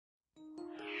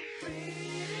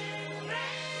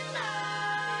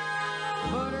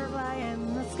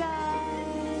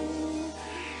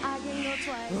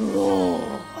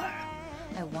Roar.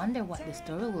 I wonder what the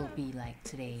story will be like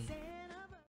today.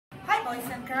 Hi boys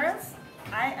and girls,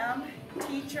 I am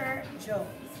Teacher Jones.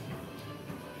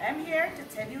 I'm here to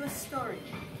tell you a story.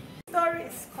 The story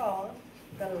is called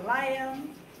The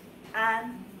Lion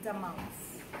and the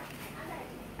Mouse.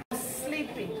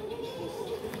 Sleeping.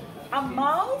 A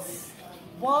mouse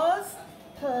was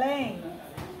playing.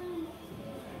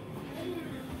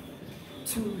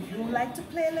 Do you like to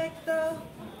play like the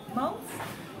mouse?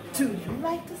 Do you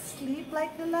like to sleep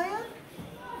like the lion?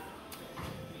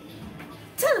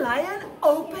 The lion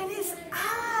opened his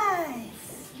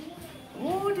eyes.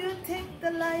 Who do you think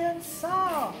the lion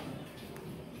saw?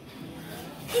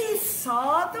 He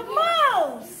saw the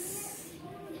mouse.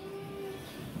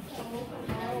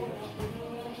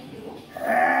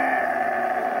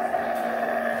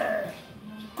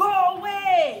 Go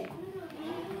away.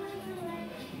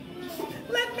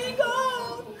 Let me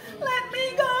go. Let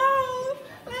me go.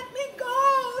 Let me go,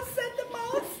 said the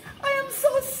mouse. I am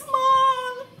so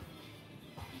small.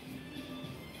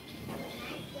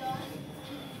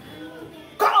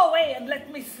 Go away and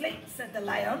let me sleep, said the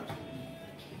lion.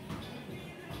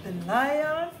 The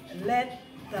lion let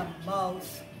the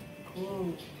mouse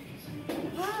go.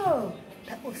 Wow,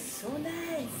 that was so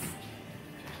nice.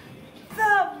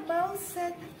 The mouse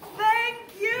said,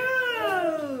 thank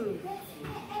you.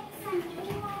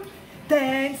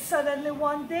 Then suddenly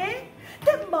one day,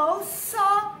 the mouse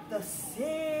saw the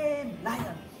same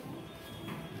lion.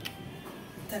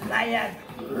 The lion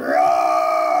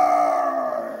roared.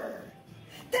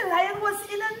 The lion was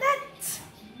in a net.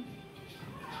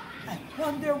 I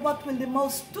wonder what will the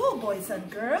mouse do, boys and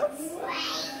girls?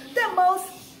 The mouse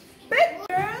bit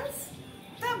girls.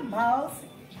 The mouse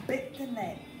bit the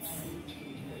net.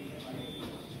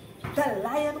 The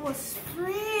lion was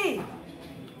free.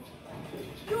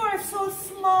 You are so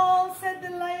small, said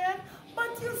the lion,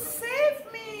 but you saved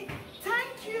me.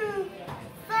 Thank you.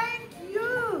 Thank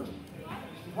you.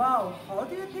 Wow, how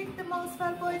do you think the mouse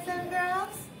felt, boys and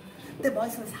girls? The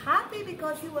mouse was happy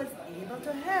because he was able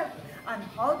to help. And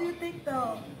how do you think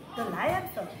the lion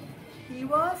felt? He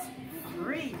was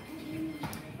free.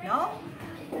 Now,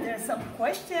 there's some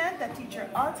questions that teacher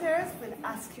authors will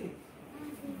ask you.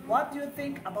 What do you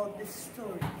think about this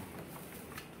story?